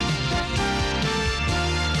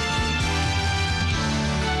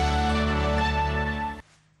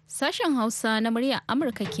Sashen Hausa na muryar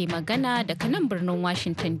Amurka ke magana daga nan birnin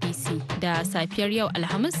Washington DC da safiyar yau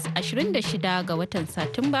Alhamis 26 ga watan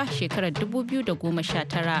Satumba shekarar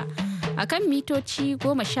 2019 a kan mitoci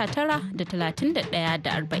 19 da 31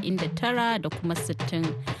 da 49 da kuma 60.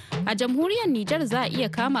 A jamhuriyar Nijar za a iya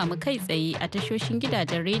kama mu kai tsaye a tashoshin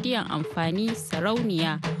gidajen rediyon amfani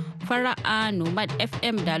sarauniya, fara'a, Nomad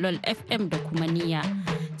FM, Dalol FM da kuma Niyya.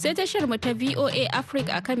 Sai tashar mu ta VOA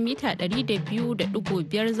Africa akan mita 200.5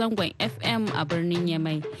 zangon FM a birnin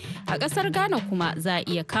Yamai. A ƙasar Ghana kuma za a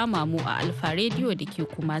iya kama mu a Alfa Radio da ke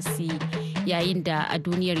Kumasi. Yayin da a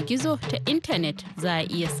duniyar gizo ta intanet za a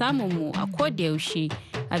iya samun mu a kodayaushe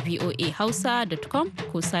a voahausa.com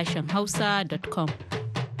ko sashen hausa.com.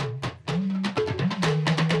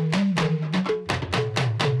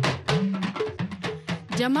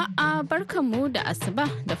 Jama'a barkanmu da asuba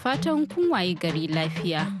da fatan kun waye gari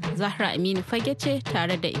lafiya. Zahra Aminu Fage ce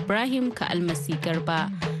tare da Ibrahim Ka'almasi Garba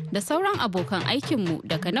da sauran abokan aikinmu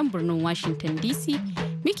daga nan birnin Washington DC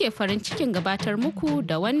muke farin cikin gabatar muku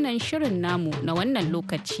da wannan shirin namu na wannan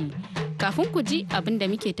lokaci. Kafin ku ji abin da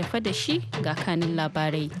muke tafa da shi ga kanin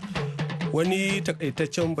labarai. Wani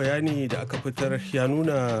takaitaccen bayani da aka fitar ya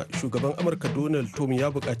nuna shugaban Amurka Donald Trump ya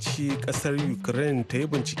buƙaci ƙasar Ukraine ta yi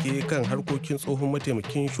bincike kan harkokin tsohon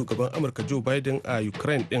mataimakin shugaban Amurka Joe Biden a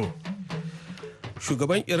Ukraine ɗin.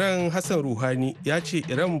 Shugaban Iran Hassan Rouhani ya ce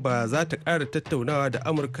Iran ba za ta ƙara tattaunawa da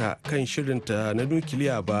Amurka kan shirinta na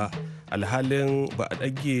nukiliya ba, alhalin ba a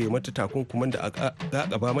ɗage mata takunkuman da aka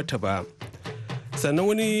gaba mata ba. Sannan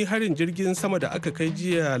wani harin jirgin sama da aka kai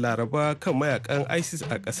jiya Laraba kan mayakan ISIS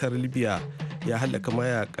a kasar Libya ya halaka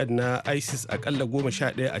mayakan na ISIS akalla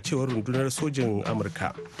 11 a cewar rundunar sojin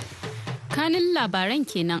Amurka. Kanin labaran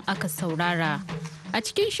kenan aka saurara. A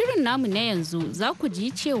cikin shirin namu na yanzu za ku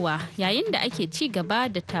ji cewa yayin da ake ci gaba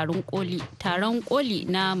da taron koli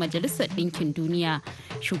na Majalisar Ɗinkin Duniya,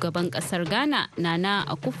 shugaban ƙasar Ghana Nana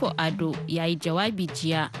Akufo-Addo ya yi jawabi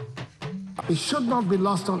jiya. It should not be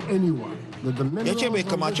lost on anyone. Ya ce bai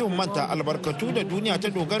kamace mu manta albarkatu da duniya ta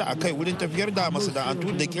dogara a kai wurin tafiyar da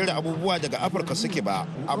masana'antu da kera abubuwa daga Afirka suke ba,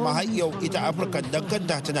 amma har yau ita Afirka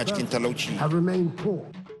danganta tana cikin talauci.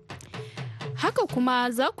 Haka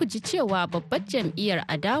kuma za ku ji cewa babbar jam'iyyar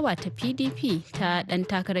adawa ta PDP ta ɗan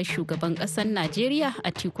takarar shugaban ƙasar Najeriya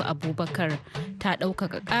Atiku Abubakar ta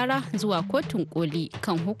ɗaukaka ƙara zuwa kotun koli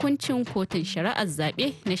kan hukuncin kotun shari'ar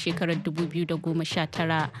zaɓe na shekarar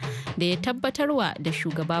 2019 da ya tabbatarwa da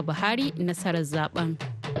shugaba Buhari nasarar zaben.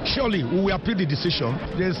 Surely we will appeal the decision.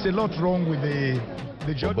 There's a lot wrong with the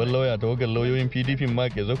Babban lauya tawagar lauyoyin PDP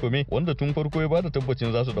Mark Ezekome wanda tun farko ya bada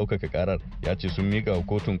tabbacin za su ɗaukaka karar ya ce sun mika wa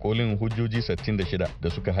kotun kolin hujjoji 66 da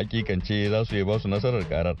suka hakikance za su iya ba su nasarar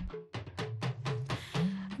karar.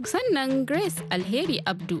 Sannan Grace Alheri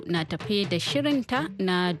Abdu na tafe da shirinta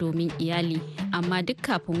na domin iyali, amma duk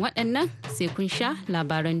kafin waɗannan sai kun sha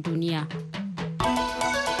labaran duniya.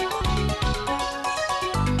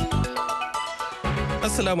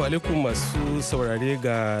 Assalamu alaikum masu saurare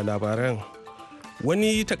ga labaran.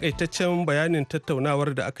 Wani takaitaccen bayanin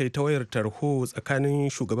tattaunawar da aka yi ta wayar tarho tsakanin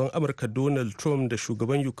shugaban Amurka Donald Trump da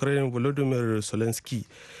shugaban Ukraine Volodymyr Zelensky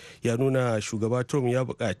ya nuna shugaba Trump ya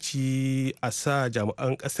buƙaci a sa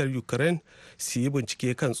jami'an ƙasar Ukraine su yi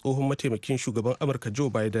bincike kan tsohon mataimakin shugaban Amurka Joe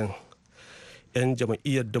Biden. 'Yan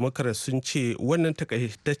jam'iyyar Democrat sun ce wannan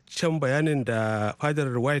takaitaccen bayanin da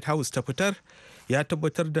fadar White House ta fitar ya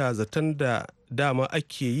tabbatar da zaton da dama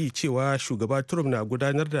ake yi cewa shugaba Trump na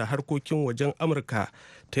gudanar da harkokin wajen Amurka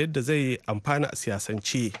ta yadda zai amfana a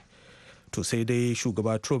siyasance. To sai dai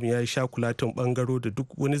shugaba Trump ya yi shakulatin bangaro da duk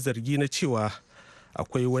wani zargi na cewa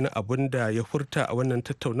akwai wani abun da ya furta a wannan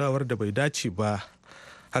tattaunawar da bai dace ba.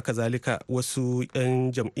 Haka zalika wasu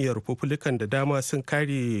 'yan jam'iyyar Republican da dama sun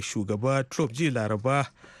kare shugaba Trump jiya Laraba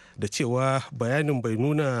da cewa bayanin bai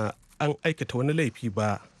nuna an aikata wani laifi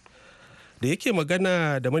ba. Da yake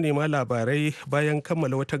magana da manema labarai bayan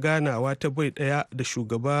kammala wata ganawa ta bai daya da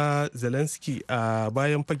shugaba Zelensky a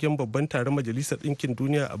bayan fagen babban taron Majalisar Ɗinkin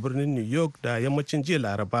Duniya a birnin New York da yammacin jiya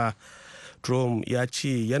Laraba, Trump ya ce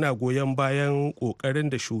yana goyon bayan ƙoƙarin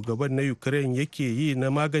da shugaban na Ukraine yake yi na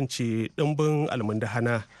magance ɗimbin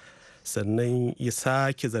almundahana, sannan ya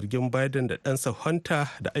sake zargin Biden da ɗansa Hunter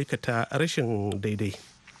da aikata rashin daidai.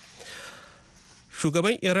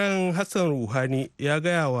 Shugaban Iran Hassan Rouhani ya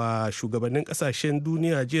gaya wa shugabannin kasashen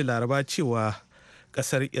duniya jiya Laraba cewa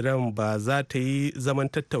kasar Iran ba za ta yi zaman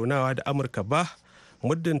tattaunawa da Amurka ba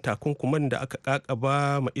muddin takunkuman da aka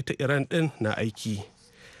kakaba ma ita Iran din na aiki.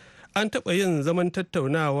 An taɓa yin zaman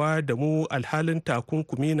tattaunawa da mu alhalin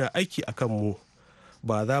takunkumi na aiki a kanmu.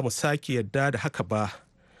 Ba za mu sake yadda da haka ba.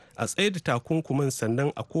 A tsaye da takunkumin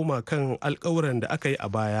sannan a koma kan alkawuran da aka yi a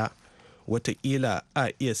baya. watakila a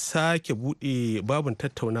iya sake buɗe babin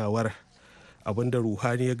tattaunawar, abinda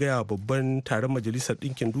ruhani ya gaya babban taron majalisar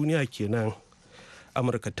ɗinkin duniya kenan.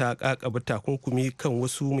 Amurka ta kakaba takunkumi kan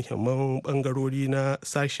wasu muhimman bangarori na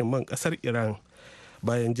sashen man ƙasar Iran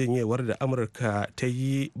bayan janyewar da Amurka ta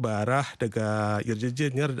yi bara daga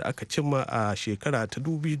yarjejeniyar da aka cimma a shekara ta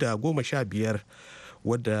 2015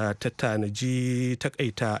 wadda ta tanaji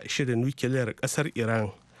takaita shirin nukiliyar ƙasar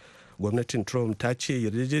Iran. Gwamnatin Trump ta ce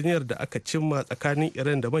yarjejeniyar da aka cimma tsakanin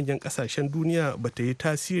Iran da manyan ƙasashen duniya ba ta yi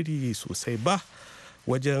tasiri sosai ba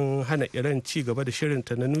wajen hana Iran ci gaba da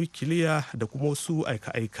shirinta na nukiliya da kuma wasu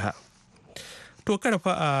aika-aika. To karfa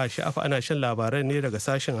a sha'afa ana shan labaran ne daga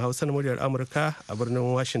sashen Hausa na muryar Amurka a birnin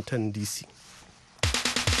Washington DC.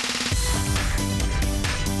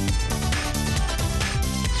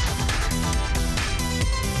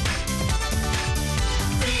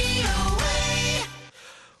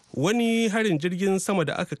 Wani harin jirgin sama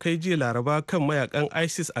da aka kai jiya Laraba kan mayakan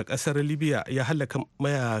ISIS a ƙasar Libya ya halaka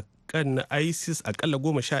mayakan na ISIS akalla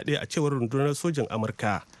 11 a cewar rundunar sojin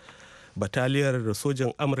Amurka. Bataliyar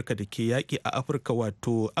sojin Amurka da ke yaƙi a Afirka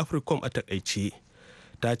wato Africom a takaice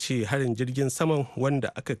ta ce harin jirgin saman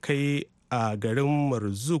wanda aka kai a garin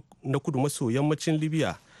Marzouk na kudu maso yammacin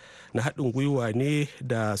Libya na haɗin gwiwa ne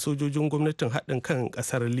da sojojin gwamnatin haɗin kan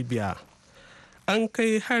ƙasar Libya. An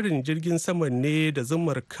kai harin jirgin saman ne da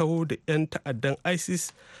zumar kawo da 'yan ta'addan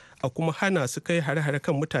ISIS a kuma hana su kai hare-hare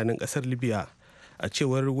kan mutanen ƙasar Libya, a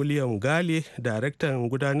cewar William Gale, daraktan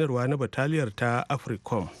gudanarwa na bataliyar ta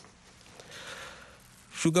Africom.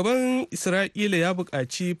 Shugaban Isra'ila ya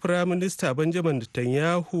buƙaci Firaminista Benjamin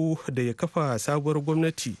Netanyahu da ya kafa sabuwar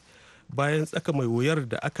gwamnati bayan tsaka mai wuyar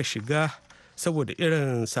da aka shiga saboda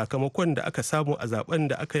irin sakamakon da aka samu a zaben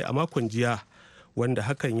da aka yi a makon jiya, wanda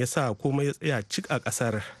hakan ya sa komai ya tsaya cik a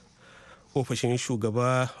ƙasar. Ofishin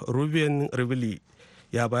shugaba Ruben Rivlin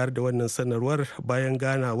ya bayar da wannan sanarwar bayan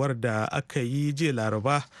ganawar da aka yi jiya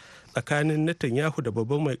Laraba tsakanin Netanyahu da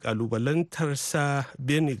babban mai kalubalantarsa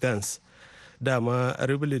Benny Gantz. Dama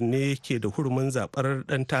Rivlin ne ke da hurumin zaɓar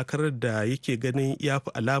ɗan takarar da yake ganin ya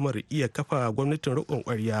fi alamar iya kafa gwamnatin riƙon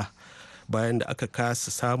ƙwarya bayan da aka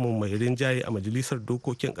kasa samun mai rinjaye a majalisar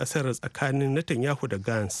dokokin ƙasar tsakanin Netanyahu da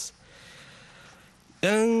Gantz.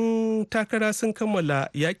 'Yan takara sun kammala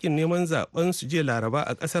yakin neman zaben su jiya Laraba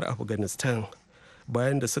a ƙasar Afghanistan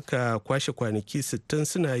bayan da suka kwashe kwanaki 60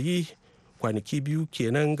 suna yi, kwanaki biyu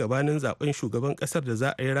kenan gabanin zaben shugaban ƙasar da za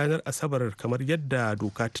a yi ranar Asabar kamar yadda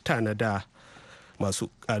doka ta tanada. Masu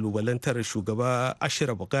kalubalantar shugaba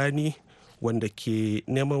Ashraf Ghani wanda ke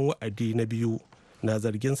neman wa'adi na biyu na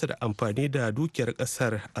zarginsa da amfani da dukiyar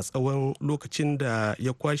ƙasar a tsawon lokacin da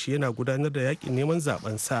ya kwashe yana gudanar da yakin neman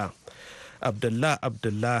zaben sa. Abdullah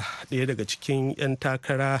ɗaya daga cikin 'yan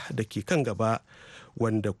takara da ke kan gaba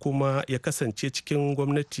wanda kuma ya kasance cikin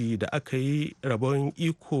gwamnati da aka yi rabon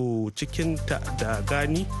iko cikinta da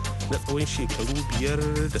Gani na tsawon shekaru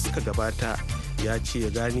 5 da suka gabata, ya ce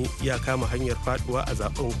Gani ya kama hanyar faduwa a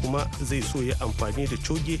zaben kuma zai so ya amfani da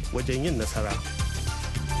coge wajen yin nasara.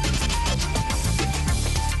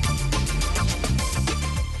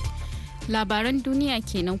 Labaran duniya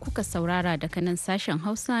kenan kuka saurara daga nan sashen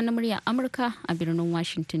Hausa na muryar Amurka a birnin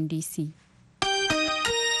Washington DC.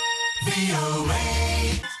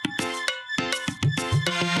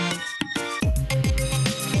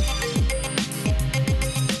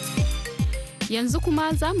 Yanzu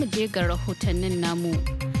kuma za mu je ga rahotannin namu.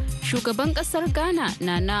 Shugaban kasar Ghana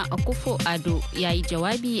Nana Akufo-Addo ya yi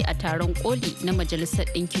jawabi a taron koli na Majalisar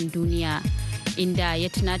Ɗinkin Duniya, inda ya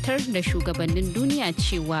tunatar da shugabannin duniya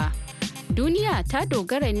cewa duniya ta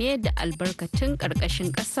dogara ne da albarkatun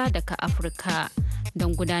ƙarƙashin ƙasa daga Afirka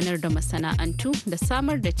don gudanar da masana'antu da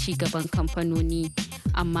samar da ci gaban kamfanoni,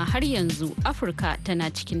 amma har yanzu Afirka tana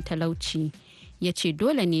cikin talauci. Ya ce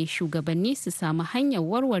dole ne shugabanni su samu hanyar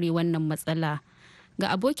warware wannan matsala. Ga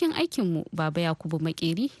abokin aikinmu Baba Yakubu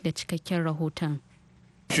Makeri da cikakken rahoton.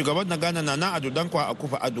 Shugaban na Ghana Nana Addo Dankwa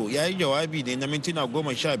Akufo-Addo ya yi jawabi ne na mintuna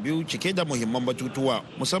 12 cike da muhimman batutuwa,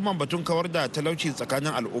 musamman batun kawar da talauci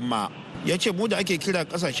tsakanin al'umma. Ya ce mu da ake kira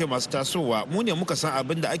kasashe masu tasowa mu ne muka san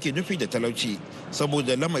abin da ake nufi da talauci,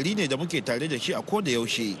 saboda lamari ne da muke tare da shi a ko da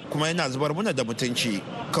yaushe kuma yana zubar mana da mutunci.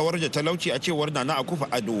 Kawar da talauci a cewar Nana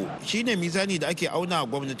Akufo-Addo shine mizani da ake auna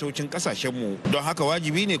gwamnatocin kasashen mu. Don haka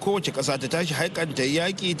wajibi ne kowace kasa ta tashi haikanta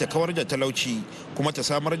yaki ta kawar da talauci kuma ta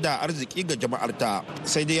samar da arziki ga jama'arta.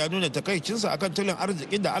 Sai dai ya nuna takaicinsa akan tulin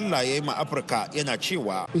arziki da Allah ya yi ma Afirka, yana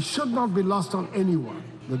cewa It should not be lost on anyone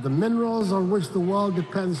that the minerals on which the world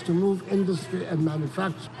depends to move industry and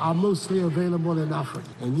manufacture are mostly available in Africa.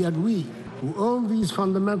 And yet we, who own these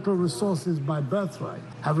fundamental resources by birthright,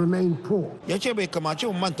 have remained poor. Ya ce bai kamace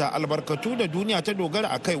mu manta albarkatu da duniya ta dogara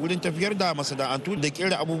a kai wurin tafiyar da masana'antu da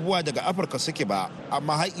kera abubuwa daga Afirka suke ba,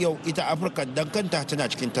 amma har yau ita Afirka dan kanta tana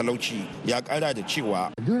cikin talauci. Ya kara da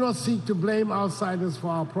cewa, I do not seek to blame outsiders for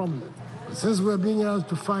our problems. But since we're being asked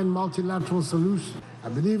to find multilateral solutions, I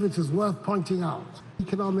believe it is worth pointing out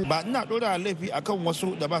ba ina dora laifi akan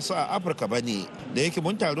wasu da ba su a Afirka ba ne, da yake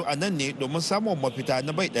mun taru a nan ne domin samun mafita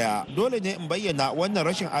na bai daya. Dole ne in bayyana wannan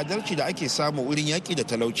rashin adalci da ake samu wurin yaki da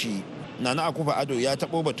talauci. Nana Akufo-Addo ya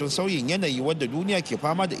taɓo batun sauyin yanayi wadda duniya ke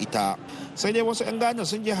fama da ita. Sai dai wasu 'yan Ghana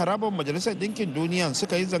sun je harabar Majalisar Ɗinkin Duniya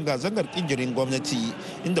suka yi zanga-zangar ƙinjirin gwamnati,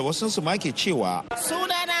 inda wasu su ma ke cewa.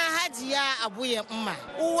 Sunana Hajiya Abuya Umma,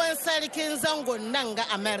 uwan sarkin zangon nan ga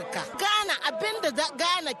Amerika. Ghana abinda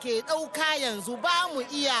Ghana ke ɗauka yanzu ba mu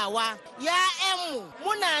iyawa. Ya'yanmu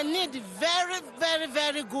muna need very very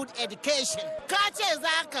very good education. Ka ce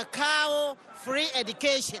za ka kawo free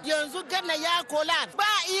education. Yanzu Ghana ya kola ba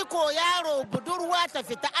iko yaro budurwa ta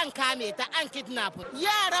fita an kame ta an kidnap.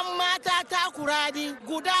 Yaran mata ta kuradi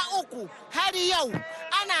guda 3 har yau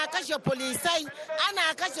ana kashe polisai,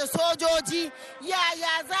 ana kashe sojoji.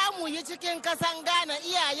 Yaya za mu yi cikin kasan Ghana?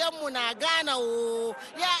 Iyayenmu na Ghana o,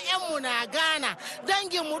 ya'yanmu na Ghana,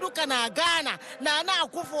 danginmu duka na Ghana. Nana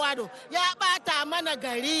Akufo-Addo ya bata mana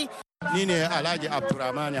gari. Ni ne Alhaji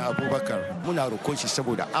Abdurrahman Abubakar. Muna roƙon shi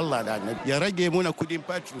saboda Allah da Annabi ya rage muna kudin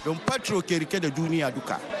petrol, don petrol ke rike da duniya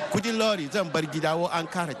duka. Kudin lorry zan bar gida an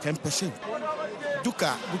kara 10%.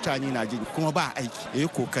 Duka mutane na jin kuma ba aiki. Ya yi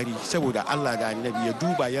kokari saboda Allah da Annabi ya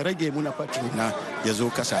duba ya rage muna petrol na ya zo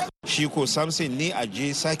kasa. Shi ko Samson ne a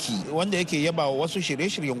je Saki wanda yake yaba wa wasu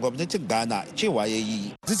shirye-shiryen gwamnatin Ghana cewa ya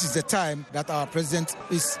yi. This is the time that our president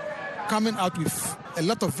is coming out with a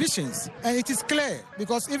lot of visions, and it is clear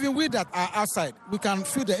because even we that are outside, we can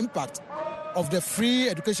feel the impact of the free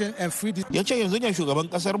education and free. Ya ce yanzu ne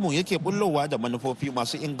shugaban kasar mu yake bullowa da manufofi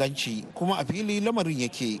masu inganci, kuma a fili lamarin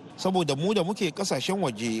yake saboda mu da muke kasashen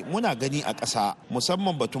waje muna gani a ƙasa,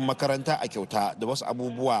 musamman batun makaranta a kyauta da wasu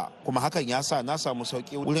abubuwa, kuma hakan ya sa na samu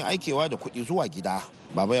sauki wurin aikewa da kuɗi zuwa gida.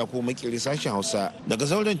 Baba ya kuma makeri sashen Hausa daga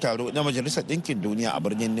zauren taro na Majalisar Ɗinkin Duniya a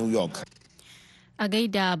birnin New York. A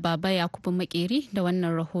gaida Baba Yakubu Makeri da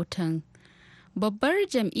wannan rahoton. Babbar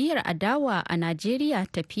jam'iyyar adawa a Najeriya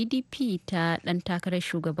ta PDP ta ɗan takarar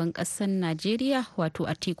shugaban ƙasar Najeriya wato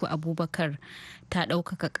Atiku Abubakar ta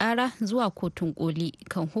ɗaukaka ƙara zuwa kotun koli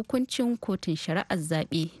kan hukuncin kotun shari'ar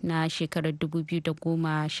zaɓe na shekarar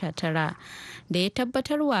 2019 da ya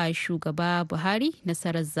tabbatar wa shugaba Buhari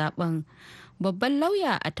nasarar zaben. Babban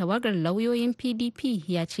lauya a tawagar lauyoyin PDP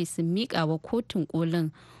ya ce sun miƙa wa kotun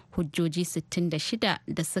kolin hujjoji 66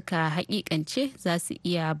 da suka haƙiƙance za su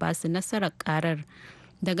iya ba su nasarar karar.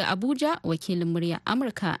 Daga Abuja, wakilin muryar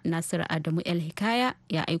Amurka Nasiru Adamu El Hikaya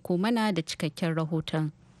ya aiko mana da cikakken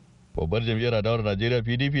rahoton. Babbar jam'iyyar adawar Najeriya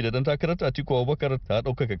PDP da dan takarar Atiku Abubakar ta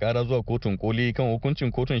ɗaukaka kara zuwa kotun koli kan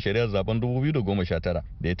hukuncin kotun shari'ar zaben 2019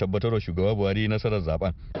 da ya tabbatar wa shugaba Buhari nasarar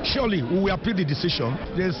zaben. Surely we will appeal the decision.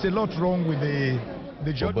 There's a lot wrong with the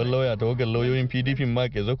Babban lauya tawagar lauyoyin PDP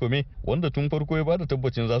Mark Ezekome wanda tun farko ya bada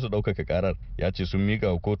tabbacin za su ɗaukaka karar ya ce sun mika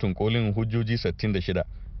wa kotun kolin hujjoji 66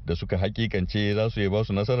 da suka hakikance za su yi ba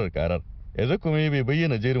su nasarar karar. Ezekome bai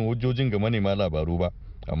bayyana jerin hujjojin ga manema labaru ba,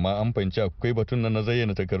 amma an fahimci akwai batun nan na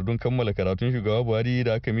zayyana takardun kammala karatun shugaba Buhari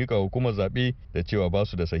da aka mika hukumar zaɓe da cewa ba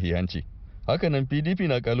su da sahihanci. Hakanan PDP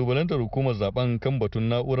na kalubalantar hukumar zaben kan batun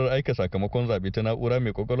na'urar aika sakamakon zaɓe ta na'ura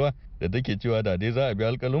mai kwakwalwa da take cewa da dai za a bi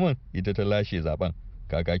alƙaluman ita ta lashe zaben.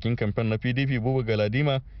 Kakakin kamfen na PDP Buba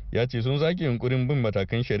Galadima ya ce sun zaki yunkurin bin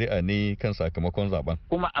matakan shari'a ne kan sakamakon zaben.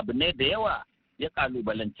 Kuma abu ne da yawa ya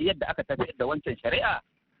kalubalanci yadda aka tafiyar da wancan shari'a.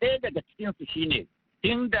 Ɗaya daga cikinsu shine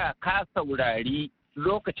inda ka saurari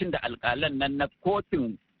lokacin da alƙalan nan na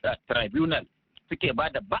kotun tribunal suke ba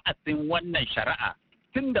da ba'asin wannan shari'a.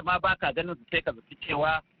 Tun da ma baka ganin su sai ka zaci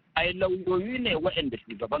cewa ai lauyoyi ne waɗanda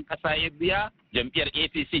shugaban ƙasa ya biya, jam'iyyar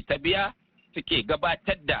APC ta biya, suke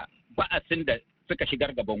gabatar da ba'asin da suka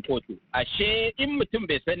shigar gaban kotu. Ashe in mutum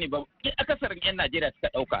bai sani ba, in akasarin 'yan Najeriya suka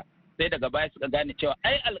ɗauka, sai daga baya suka gane cewa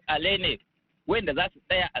ai alƙalai ne wanda za su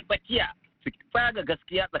tsaya a tsakiya su tsaga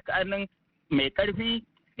gaskiya tsakanin mai ƙarfi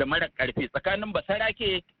da mara ƙarfi, tsakanin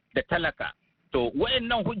basarake da talaka. To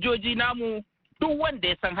wayannan hujjoji namu duk wanda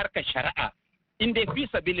ya san harkar shari'a in dai fi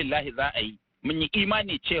sabilillahi za a yi, mun yi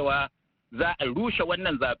imani cewa za a rushe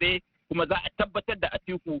wannan zaɓe kuma za a tabbatar da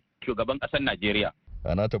Atiku shugaban ƙasar Najeriya.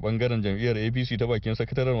 A nata bangaren jam'iyyar APC ta bakin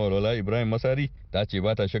sakataren walwala Ibrahim Masari ta ce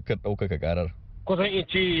ba ta shakkar ɗaukaka karar. Kusan in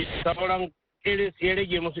ce sauran iris ya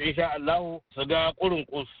rage musu insha Allah su ga kurin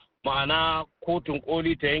kus ma'ana kotun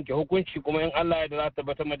koli ta yanke hukunci kuma in Allah ya da za ta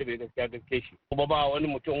tabbatar da bai gaske shi kuma ba wani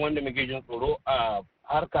mutum wanda muke jin tsoro a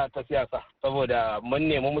harka ta siyasa saboda mun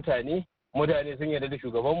nemi mutane sun yarda da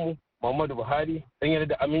shugabanmu Muhammadu Buhari, sun yarda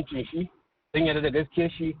da amincin shi, sun yarda da gaskiyar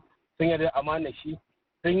shi, sun yarda da amanar shi,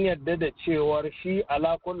 sun yarda da cewar shi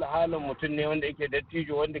ala kullu halin mutum ne wanda yake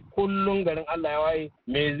dattijo wanda kullum garin Allah ya waye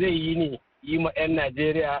me zai yi ne yi ma 'yan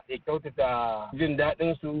Najeriya ya kyautata jin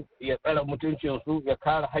daɗin su ya tsara mutuncin su ya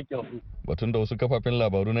kare haƙƙin su. Batun da wasu kafafen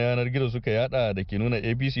labaru na yanar gizo suka yada da ke nuna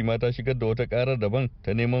APC ma ta shigar da wata karar daban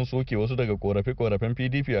ta neman soke wasu daga korafe-korafen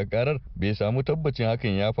PDP a karar bai samu tabbacin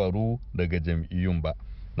hakan ya faru daga jam'iyyun ba.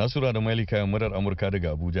 Nasura da Maili kayan murar Amurka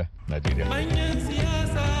daga Abuja, Najeriya. Manyan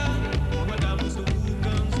siyasa wada musu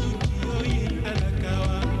kukan zuciyoyin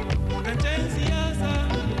talakawa. Zancen siyasa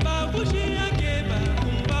ba fushi ake ba,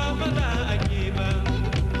 kun ba fada ake ba.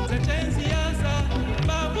 Zancen siyasa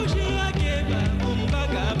ba fushi ake ba, kun ba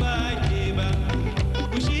gaba ake ba.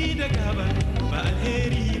 Fushi da gaba ba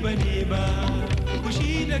alheri ba ne ba.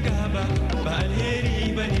 Fushi da gaba ba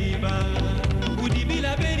alheri ba ne ba. Kudi bi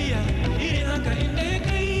Liberia irin haka inda ya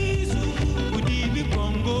kai.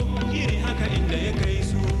 Congo irin haka inda ya kai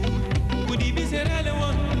su kudi bi Sierra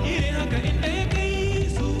Leone irin haka inda ya kai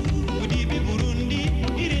su kudi bi Burundi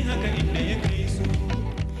irin haka inda ya kai su.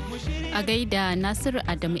 A gaida Nasiru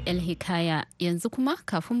Adamu El Hikaya yanzu kuma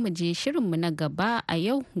kafin mu je shirinmu na gaba a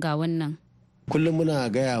yau ga wannan. Kullum muna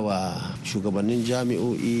gaya wa shugabannin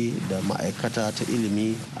jami'o'i da ma'aikata ta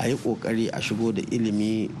ilimi a yi kokari a shigo da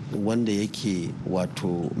ilimi wanda yake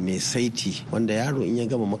wato mai saiti wanda yaro in ya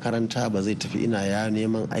gama makaranta ba zai tafi ina ya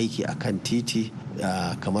neman aiki a kan titi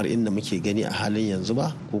kamar inda muke gani a halin yanzu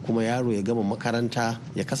ba ko kuma yaro ya gama makaranta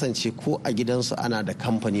ya kasance ko a gidansu ana da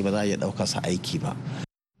kamfani ba za a iya ɗaukarsa aiki ba.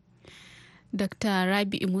 Dr.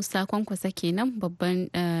 Rabi'u Musa Kwankwasa kenan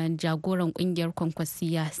babban jagoran kungiyar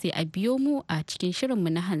Kwankwasiya sai a biyo mu a cikin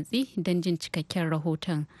shirinmu na hantsi don jin cikakken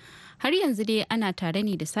rahoton. Har yanzu dai ana tare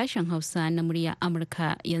ne da sashen Hausa na muryar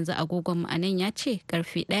Amurka yanzu agogon ma'anan ya ce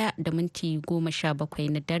karfe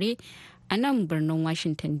 1:17 na dare a nan birnin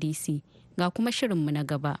Washington DC ga kuma shirinmu na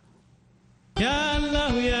gaba. Ya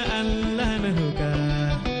Allah ya Allah na roƙa.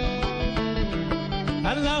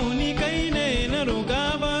 Allah ni kai ne na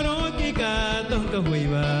roƙa baro don ka hoyi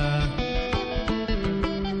ba.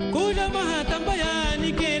 Ku jama'a tambaya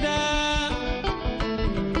ni ke da.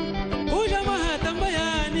 Ku jama'a tambaya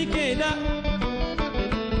ni ke da.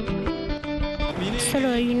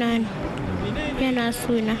 Saroyina yana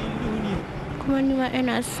suna kuma ni ma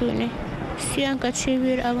ina so ne. Sai an ka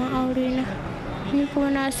cibiyar abin aure na. Ni kuma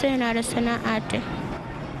na sai na da sana'a ta.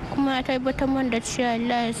 Kuma ya tabbatar man da cewa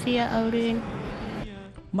Allah ya siya aure ni.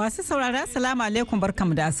 Masu saurara salamu alaikum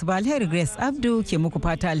barkamu da asuba alheri Grace Abdu ke muku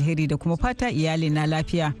fata alheri da kuma fata iyali na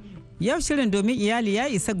lafiya. Yau shirin domin iyali ya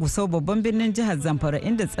isa Gusau babban birnin jihar Zamfara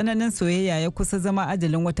inda tsananin soyayya ya kusa zama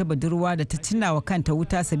ajalin wata budurwa da ta cinna wa kanta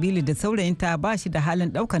wuta sabili da saurayinta ba shi da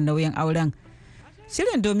halin daukan nauyin auren.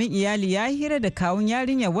 Shirin domin iyali ya hira da kawun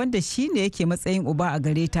yarinya wanda shi ne yake matsayin uba a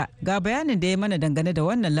gare ta. Ga bayanin da ya mana dangane da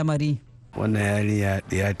wannan lamari. Wannan yarinya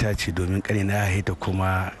ya ta ce domin kanina ya haita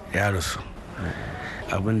kuma ya rasu.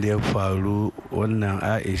 Abin da ya faru wannan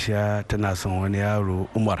Aisha tana son wani yaro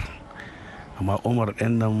Umar amma Umar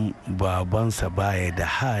ɗin nan babansa baya da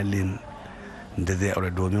halin da zai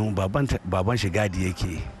aure domin baban shi gadi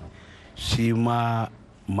yake shi ma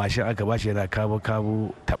mashin aka bashi yana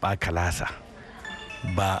kabo taɓa kalasa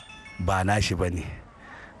ba nashi ba ne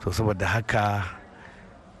to saboda haka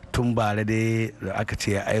tun bare dai da aka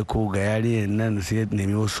ce ya aiko ga yarinyar nan sai ya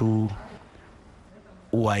nemi wasu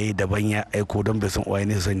uwaye daban ya aiko don bai san uwaye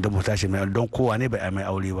ne su sani don mu tashi mai don kowa ne bai mai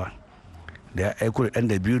aure ba da ya aiko da ɗan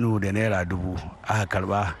da binu da naira 1000 aka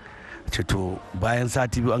karba ce to bayan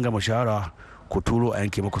sati biyu an gama shawara ku turo a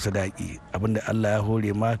yanke maku sadaki abinda Allah ya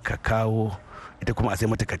hore ma ka kawo ita kuma a sai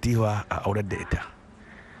mata katiwa a aurar da ita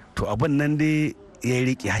to abin nan dai ya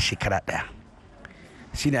yi riƙe har shekara 1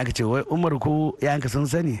 shine aka ce wai Umar ko yayanka sun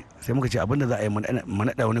sani sai muka ce abinda za a yi mu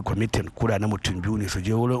naɗa wani kwamitin kura na mutum biyu ne su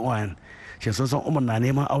je wurin uwayen shin sun san Umar na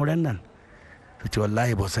neman auren nan su ce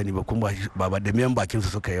wallahi ba sani ba kuma ba da miyan bakin su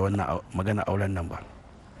suka yi wannan magana auren nan ba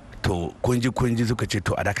to kunji suka ce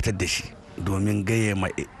to a dakatar da shi domin gaye ma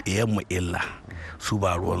iyan mu illa su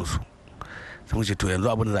ba ruwan su sun ce to yanzu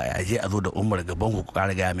abin da za a je a zo da Umar gaban ku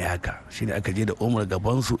ƙara gaya mai haka shine aka je da Umar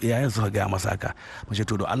gaban su iyayen su gaya masa haka mun ce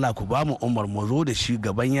to da Allah ku ba mu Umar mu zo da shi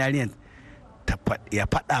gaban yarinyar ya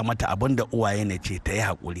faɗa mata abin da uwaye ne ce ta yi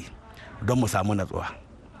haƙuri don mu samu natsuwa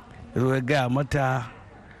ya gaya mata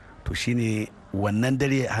to shine wannan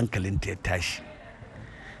dare hankalinta ya tashi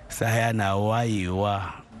saya na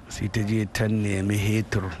wayewa sai ta je ta nemi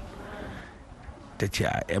hetur ta ce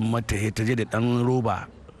a 'yan mata hetur, ta je da dan roba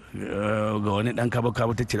ga wani dan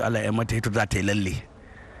kaba-kaba ta ce Allah 'yan mata hetur za ta yi lalle.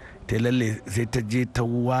 Ta yi lalle sai ta je ta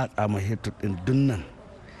watsa ma hetur din dunnan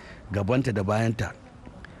gabanta da bayanta.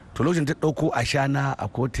 To lokacin ta ɗauko ashana a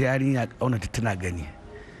ko ta yarinya ƙaunata tana gani,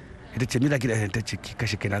 ita ce mira ki da ta ce ki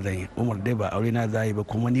kashe kaina zan yi, Umar dai ba aure na zai ba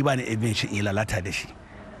kuma ni ba ni ibin shi in lalata da shi,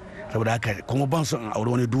 saboda haka kuma ban so in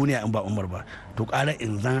aure wani duniya in ba Umar ba, to ƙara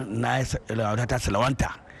in zan na ta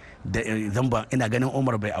salawanta da zan ba ina ganin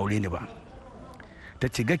Umar bai aure ni ba. Ta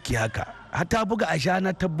ce gakki haka, har ta buga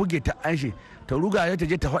ashana ta buge ta anshe ta ruga ta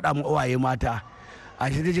je ta faɗa mu uwaye mata,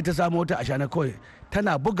 ashe ta je ta samu wata ashana kawai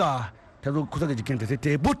tana bugawa ta zo kusa da jikinta sai ta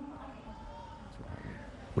yi but,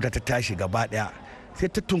 wuta ta tashi gaba daya, sai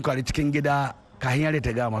ta tunkari cikin gida kayan yare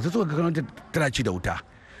ta gama, sai suka ga kananta tana ci da wuta,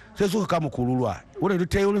 sai suka kama kururuwa, wadda duk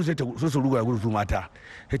ta yi wurin sai su ruga gudu su mata,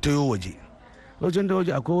 sai ta yi waje. Lokacin da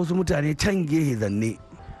waje akwai wasu mutane can gehe zanne,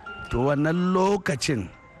 to wannan lokacin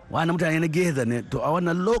wani mutane na gehe zanne, to a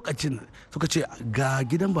wannan lokacin suka ce ga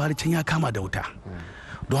gidan Buhari can ya kama da wuta,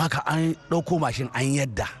 don haka an ɗauko mashin an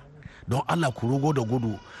yadda, don Allah ku rugo da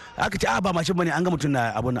gudu. Aka ce a ba mashin bane, an ga mutum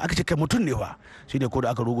na abun nan, aka ce kai mutum ne fa, shi ne ko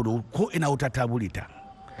da aka rugo da ko ina wuta ta buri ta.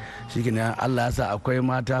 Shi ne Allah ya sa akwai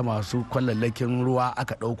mata masu kwallallakin ruwa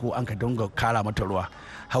aka ɗauko an ka dinga kara mata ruwa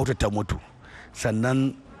hauta ta mutu,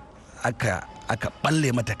 sannan aka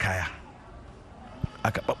balle mata kaya,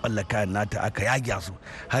 aka babballa kayan nata aka yagya su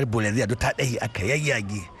har boleziya duk ta ɗahi aka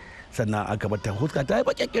yayyage, sannan aka bata huska ta yi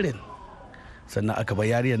baƙaƙirin, sannan aka bar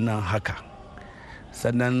yariyar nan haka,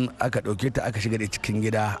 sannan aka ɗauke ta aka shiga da cikin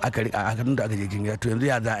gida aka riƙa aka nuna aka je cikin gida. To yanzu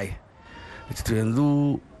ya za a yi? To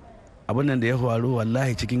yanzu abin nan da ya faru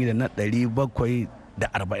wallahi cikin gidan na 740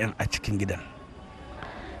 a cikin gidan.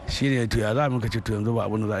 Shi ne to ya za mu ka ce to yanzu ba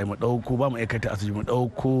abin da za a yi, mu ɗauko ba mu aikata asibiti, mu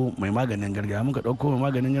ɗauko mai maganin gargajiya, muka ɗauko mai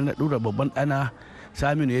maganin gargajiya, ɗura babban ɗana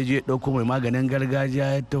Saminu ya je ɗauko mai maganin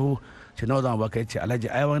gargajiya ya taho ce nawa zama baka, ya ce Alhaji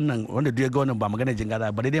ai wannan wanda duk ya ga wannan ba magana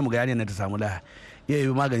jingaza ba, dai mu ga yanayin ta samu laha, ya yi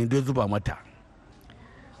magani duk zuba mata.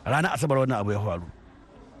 Ranar Asabar wannan abu ya faru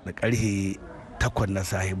da karfe 8 na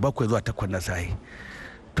sahi, 7 zuwa 8 na sahi.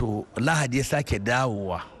 To Lahadi ya sake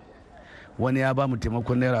dawowa, wani ya ba mu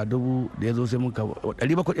taimakon naira 1000 da ya zo sai muka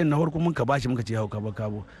 700 ɗin na farko muka bashi muka ce hau kabo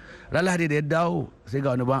kabo. Ran Lahadi da ya dawo sai ga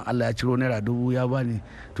wani ban Allah ya ciro naira 1000 ya bani,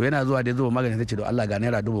 to yana zuwa da ya zo magani sai ce da Allah ga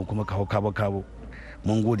naira 1000 kuma ka hau kabo kabo.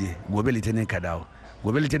 Mun gode, gobe Litinin ka dawo.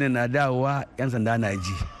 Gobe Litinin na dawowa yan sanda na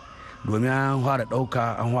ji, domin an fara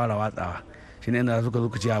ɗauka an fara watsawa. Shi ne na suka zo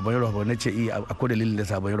ku ce a bayan rufa, na ce iya akwai dalilin da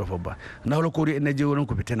sa bayan rufa ba. Na farko dai in na je wurin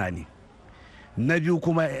ku fitina ne, na biyu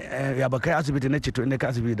kuma ya ba kai asibiti, na ce to ina kai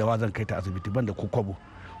asibiti da wa zan kai ta asibiti ban da kwabo,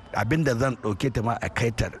 abinda zan ɗauke ta ma a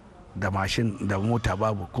kai ta da mashin da mota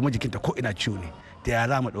babu, kuma jikinta ko ina ciwo ne, ta ya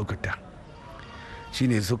za mu ɗaukar ta. Shi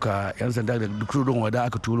ne suka yan sanda da duk rudun wada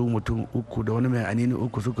aka turo mutum 3 da wani mai anini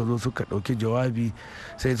 3 suka zo suka ɗauki jawabi,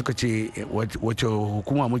 sai suka ce wace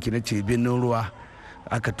hukuma muke, na ce birnin ruwa.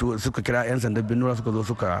 Suka kira yan sandan birnin ruwa suka zo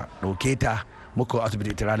suka ɗauke ta muka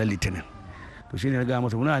asibiti ta ranar Litinin. To shine na ga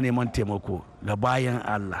masa muna neman taimako ga bayan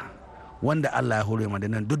Allah wanda Allah ya hore mana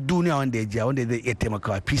nan duk duniya, wanda ya jiya wanda zai iya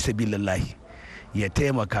taimakawa fi sabilillahi ya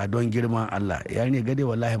taimaka don girman Allah. Yarinya gade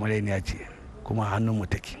wallahi marainiya ce kuma hannun mu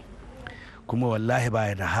take, kuma wallahi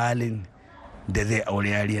ba da halin da zai aure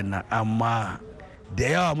yariyar nan, amma da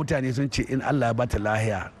yawa mutane sun ce in Allah ya bata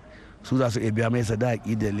lahiya su za su iya biya mai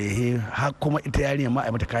sadaki da lehe, har kuma ita yarinyar ma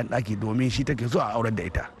a mata kayan daki domin shi take so a aurar da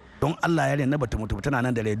ita. Don Allah yarinyar na bata mutu tana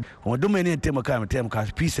nan da rai, kuma duk mai ne taimaka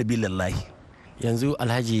fi sabilillahi. Yanzu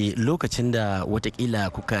Alhaji, lokacin da watakila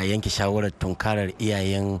kuka yanke shawarar tunkarar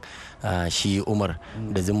iyayen shi Umar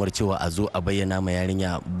da zumar cewa a zo a bayyana ma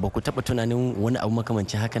yarinya, ba ku taɓa tunanin wani abu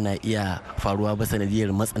makamancin haka na iya faruwa ba sanadiyar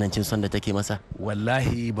matsanancin son da take masa?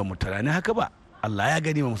 Wallahi ba mu tunani haka ba, Allah ya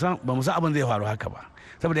gani ba mu san abin zai faru haka ba,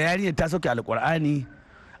 saboda yarinyar ta sauke alƙur'ani,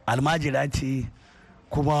 almajira ce,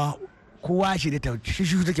 kuma kowa shi da ta shi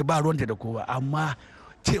take ba ruwanta da kowa, amma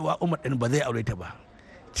cewa Umar ɗin ba zai aure ta ba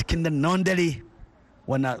cikin nan na dare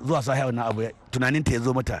wannan zuwa sahiya wannan abu tunanin ta ya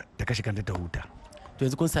zo mata ta kashe kanta ta huta. To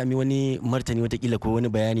yanzu kun sami wani martani watakila ko wani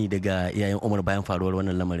bayani daga iyayen Umar bayan faruwar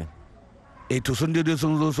wannan lamarin? To sun dai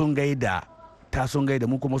sun zo sun gaida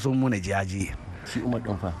mu kuma sun muna jaji. Shi Umar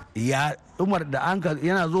ɗin fa? Ya Umar da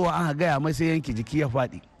yana zuwa an gaya mai sai yanki jiki ya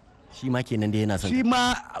faɗi. Shi ma kenan da yana son. Shi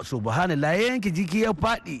ma subhanallah yanki jiki ya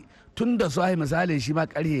faɗi tun da sahi misalin shi ma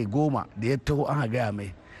karfe 10 da ya taho an gaya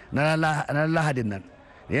mai na Lahadin nan.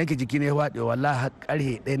 Yanke jiki ne ya faɗi wallahi har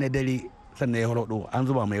karfe 1 na dare sannan ya rodo an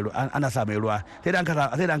zuba mai ruwa ana sa mai ruwa sai da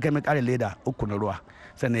an kai mai ƙarin leda 3 na ruwa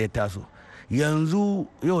sannan ya taso. Yanzu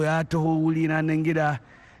yau ya taho wuri na nan gida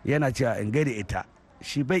yana cewa in gaida ita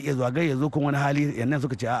shi bai iya zuwa gai ya zo kun wani hali yannan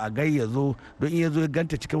suka ce a gai ya zo don in ya zo ya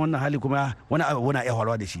ganta cikin wannan hali kuma wani abu na iya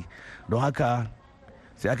faruwa da shi don haka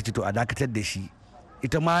sai aka ce to a dakatar da shi.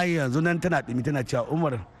 Ita ma yanzu nan tana dumi tana cewa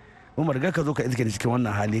Umar ga ka zo ka iske cikin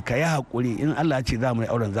wannan hali ka yi hakuri in Allah ya ce za mu yi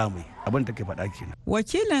auren za mu yi abin da take faɗa kenan.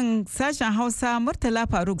 Wakilin sashen Hausa Murtala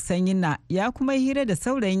Faruk Sanyinna ya kuma hira da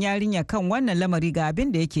saurayin yarinya kan wannan lamari ga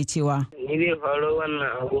abin da yake cewa. Ni zai faru wannan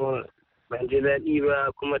abu ban ji daɗi ba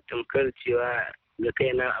kuma tamkar cewa ga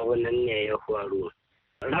kaina abu nan ne ya faru.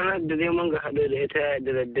 Ranar da zai mun ga haɗu da ita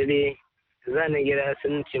da daddare za na gida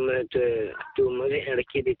sun ce mana to mu zai in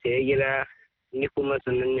rake da ta ya gida ni kuma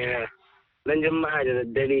sannan ne ran jama'a da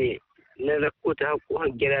daddare na rako ta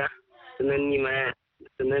haƙo gida sannan ni ma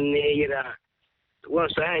sannan ne ya gida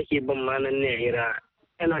wasu aiki ban ma nan ne ya gida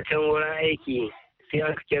yana can wurin aiki sai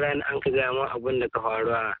an ka kira ni an ka gama abin da ka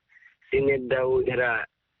faruwa sai ne dawo gida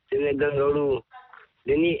sai ne gangaro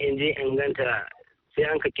da ni in je in ganta sai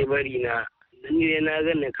an ka bari na ni dai na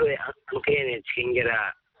ganna kawai an kai ne cikin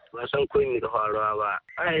gida ba san ko mi ka faruwa ba.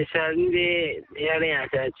 Aisha ni dai yarinya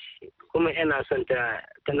ta ce kuma ina son ta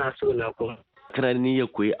tana so na kuma. Kana da niyyar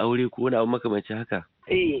koyi aure ko wani abu makamancin haka?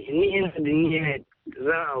 Ni ina da niyyar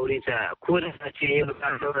zan aure ta ko da ta ce yau za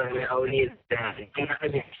a daura mai aure da ina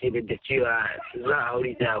amince da cewa zan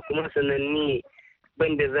aure ta kuma sannan ni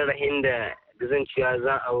ban da zarafin da zan cewa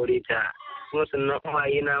zan aure ta kuma sannan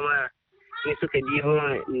uwaye na ma ni suka dibo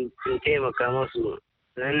in taimaka masu.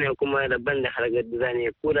 Nan ne kuma daban da hargar da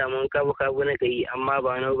zane ko da mun kabu na kai amma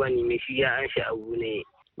ba na bane mai shi ya an sha abu ne.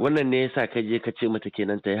 Wannan ne yasa ka je ka ce mata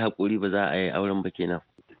kenan ta yi haƙuri ba za a yi auren ba kenan.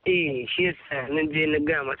 Shi yasa na je na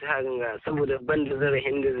ga mata hakan ga saboda ban da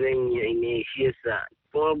zarafin da zan yi ne shi yasa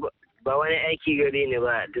kuma ba wani aiki gare ni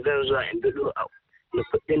ba da zan zuwa in bido na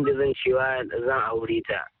kuɗin da zan cewa da zan aure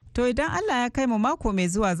ta. To idan Allah ya kai mu mako mai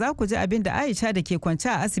zuwa za ku ji abin da Aisha da ke kwance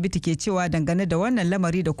a asibiti ke cewa dangane da wannan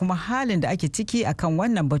lamari da kuma halin da ake ciki akan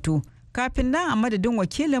wannan batu. Kafin nan a madadin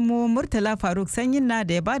wakilinmu Murtala Faruk Sanyinna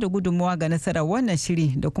da ya bada gudunmawa ga nasarar wannan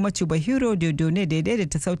shiri da kuma Chubahiro Dodone da ya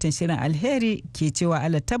daidaita sautin shirin alheri ke cewa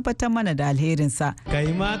Allah tabbatar mana da alherinsa.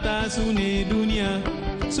 Kai mata su ne duniya,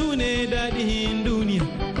 su ne daɗin duniya,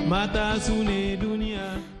 mata su ne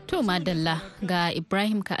duniya. To madalla ga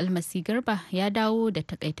Ibrahim ka almasi garba ya dawo da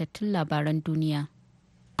takaitattun labaran duniya.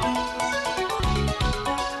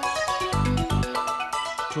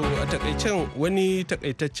 To a takaicen wani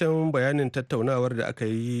takaitaccen bayanin tattaunawar da aka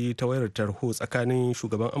yi ta wayar tarho tsakanin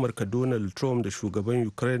shugaban Amurka Donald Trump da shugaban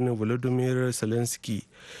Ukraine Volodymyr Zelensky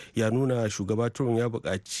ya nuna shugaba Trump ya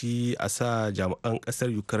buƙaci a sa jami'an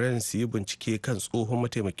ƙasar Ukraine su yi bincike kan tsohon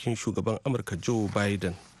mataimakin shugaban Amurka Joe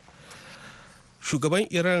Biden. Shugaban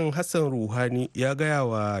Iran Hassan Rouhani ya gaya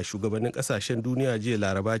wa shugabannin kasashen duniya jiya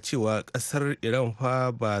Laraba cewa kasar Iran fa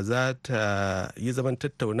ba za ta yi zaman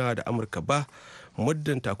tattaunawa da Amurka ba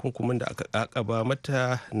muddin takunkumin da aka kakaba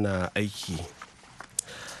mata na aiki.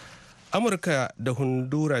 Amurka da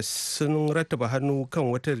Honduras sun rattaba hannu kan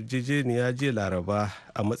wata yarjejeniya jiya Laraba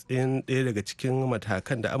a matsayin ɗaya daga cikin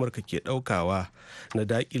matakan da Amurka ke ɗaukawa na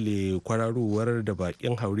daƙile kwararowar da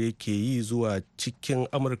baƙin haure ke yi zuwa cikin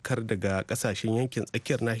Amurkar daga ƙasashen yankin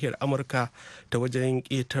tsakiyar nahiyar Amurka ta wajen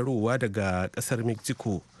ƙetarowa daga ƙasar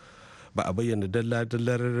Mexico. Ba a bayyana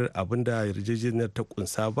dalla-dallar abin da yarjejeniyar ta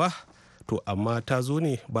ƙunsa ba, to amma ta zo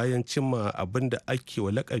ne bayan cimma abin da ake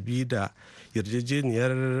wa lakabi da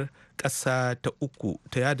yarjejeniyar ƙasa ta uku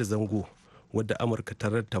ta yada zango wadda Amurka ta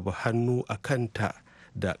rattaba hannu a kanta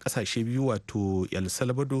da ƙasashe biyu wato El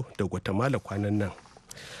Salvador da Guatemala kwanan nan.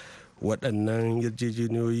 Waɗannan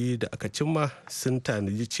yarjejeniyoyi da aka cimma sun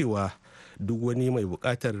tanaji cewa duk wani mai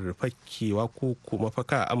buƙatar fakewa ko kuma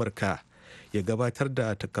mafaka a Amurka ya gabatar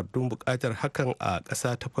da takardun buƙatar hakan a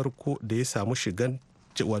ƙasa ta farko da ya samu shigan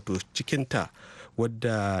wato cikinta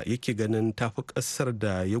wadda yake ganin tafi ƙasar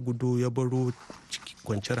da ya gudo ya baro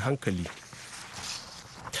kwanciyar hankali.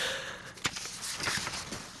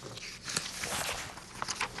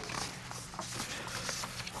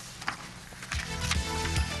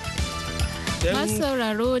 Masu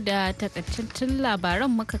sauraro da takaitattun labaran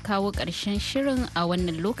muka kawo ƙarshen shirin a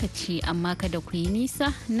wannan lokaci, amma kada ku yi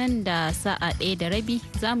nisa, nan da sa'a 1:30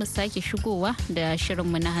 za mu sake shigowa da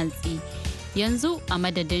shirinmu na hantsi. Yanzu a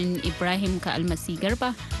madadin Ibrahim ka almasi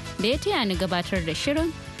garba da ya taya ni gabatar da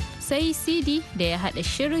shirin, sai CD da ya haɗa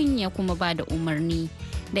shirin ya kuma ba da umarni,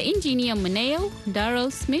 da injiniyanmu na yau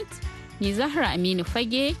Darrell Smith. Ni Zahra Aminu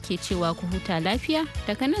Fage ke cewa ku huta lafiya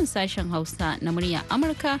daga nan sashen Hausa na muryar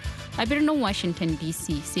Amurka a birnin Washington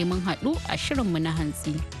DC, sai mun haɗu a shirinmu na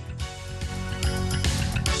hantsi.